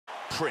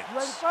Prince. You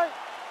ready to fight?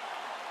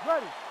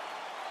 Ready.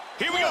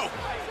 Here we go.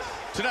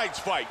 Tonight's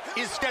fight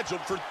is scheduled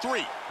for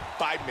 3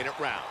 5-minute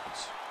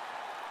rounds.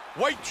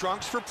 White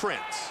trunks for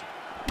Prince.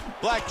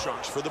 Black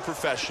trunks for the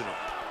professional.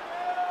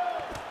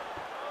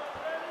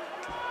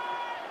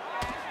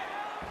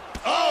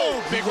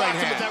 Oh, big right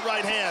hand. With that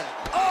right hand.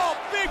 Oh,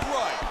 big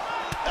right.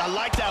 I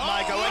like that,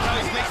 Mike. I like how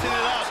he's mixing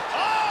it up.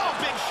 Oh,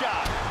 big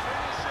shot.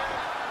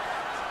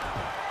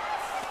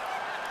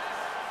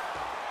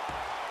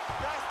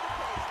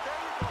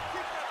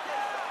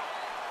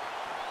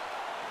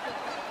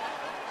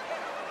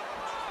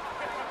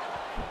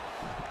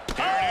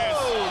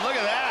 Oh, look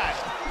at that.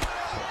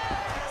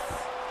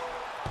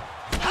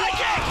 High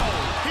kick.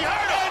 He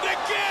hurt him. And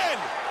again.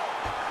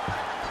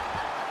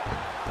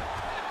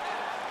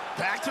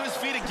 Back to his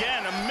feet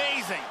again.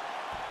 Amazing.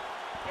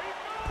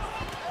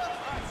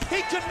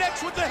 He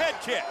connects with the head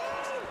kick.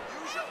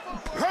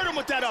 Hurt him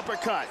with that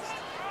uppercut.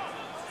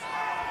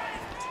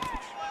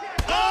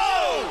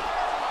 Oh!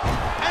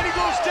 And he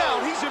goes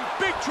down. He's in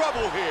big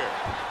trouble here.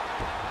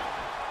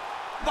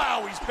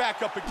 Wow, he's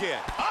back up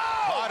again.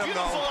 Oh,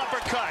 beautiful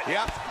uppercut.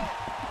 Yep.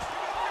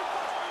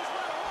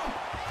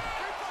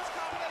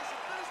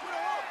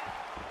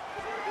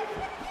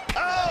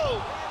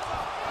 Oh!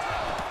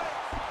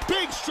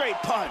 Big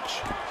straight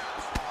punch.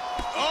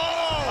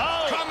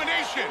 Oh!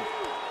 Combination.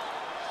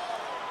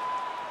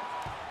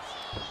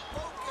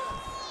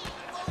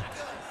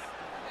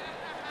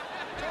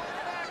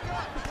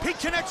 He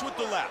connects with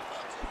the left.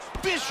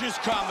 Vicious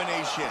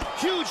combination.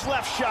 Huge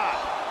left shot.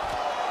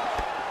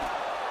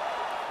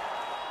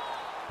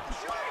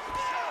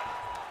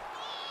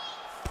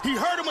 He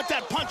hurt him with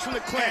that punch from the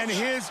clinch. And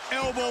his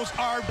elbows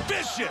are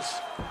vicious.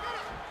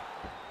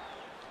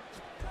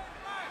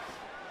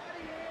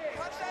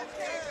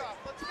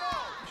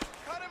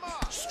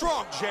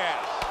 Strong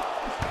jab.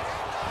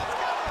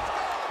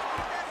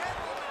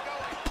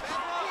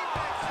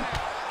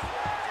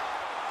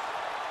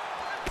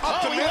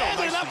 Up the middle,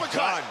 an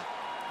uppercut.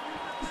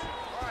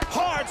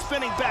 Hard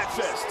spinning back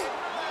fist.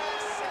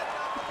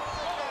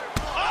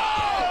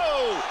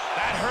 Oh!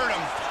 That hurt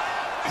him.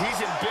 He's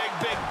in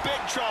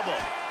big trouble.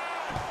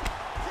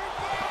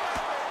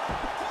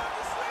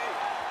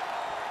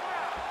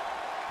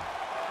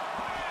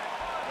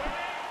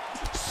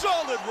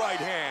 Solid right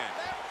hand.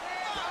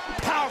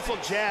 Powerful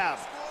jab.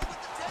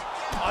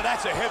 Oh,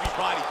 that's a heavy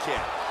body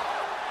kick.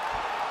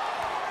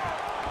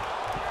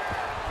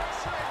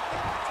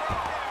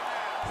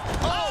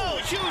 Oh,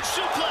 huge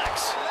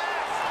suplex.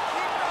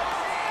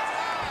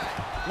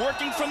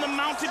 Working from the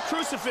mounted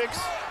crucifix.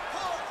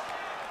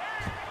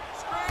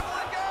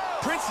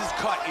 Prince's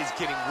cut is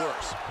getting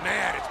worse.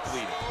 Man, it's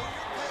bleeding.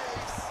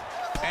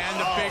 And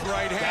the big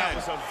right hand. That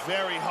was a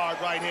very hard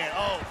right hand.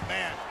 Oh,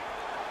 man.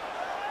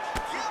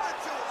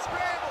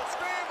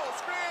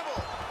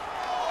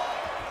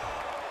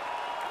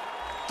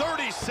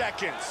 30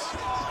 seconds.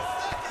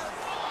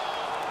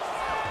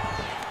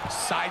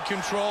 Side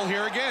control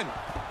here again.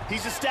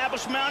 He's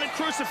established mounted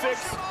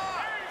crucifix.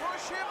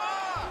 Push him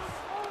off.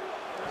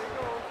 There you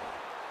go.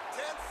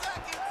 10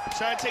 seconds.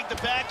 Trying to take the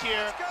back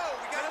here. Let's go.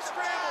 We got a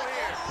scramble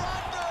here.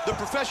 The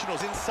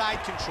professional's in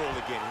side control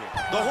again here.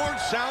 The horn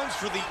sounds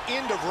for the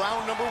end of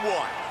round number 1.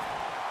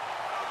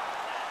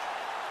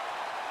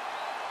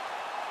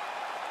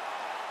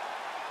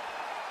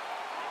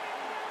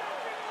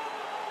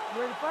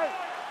 You ready to fight?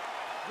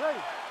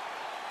 Ready.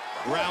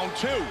 Round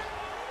 2. Okay, let's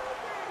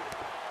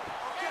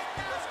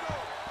go.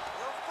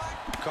 We'll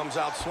fight. Comes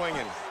out swinging.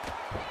 You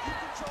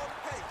control the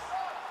pace.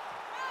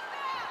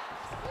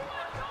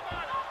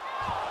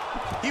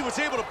 He was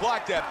able to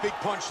block that big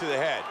punch to the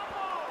head.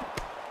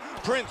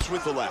 Prince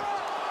with the left.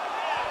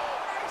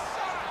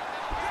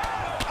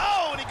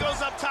 Oh, and he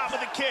goes up top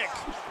with a kick.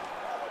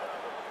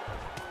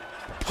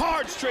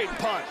 Hard straight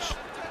punch.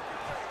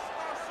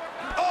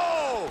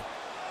 Oh!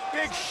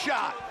 Big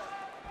shot.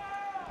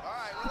 All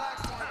right,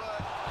 relax, my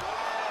bud.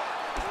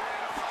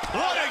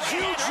 What a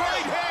huge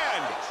right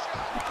hand.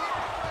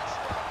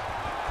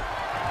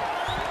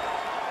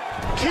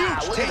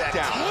 Huge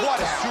takedown. What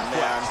a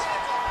suplex.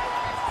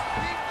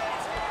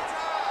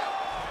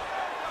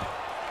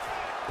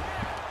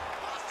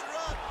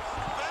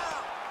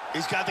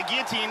 He's got the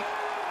guillotine.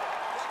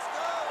 Let's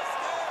go.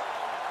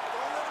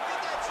 Don't let him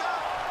get that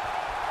shot.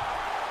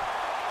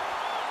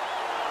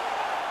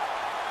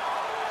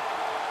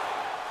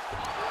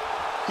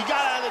 He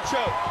got out of the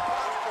choke.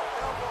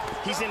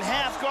 He's in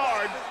half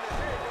guard.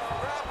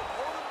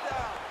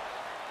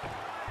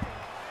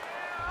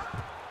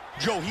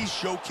 Joe, he's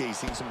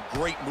showcasing some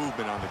great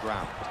movement on the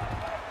ground.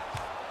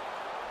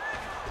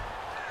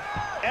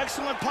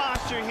 Excellent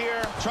posture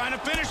here. Trying to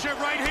finish it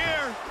right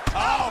here.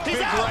 Oh,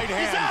 big right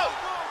hand. He's out.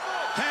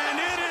 And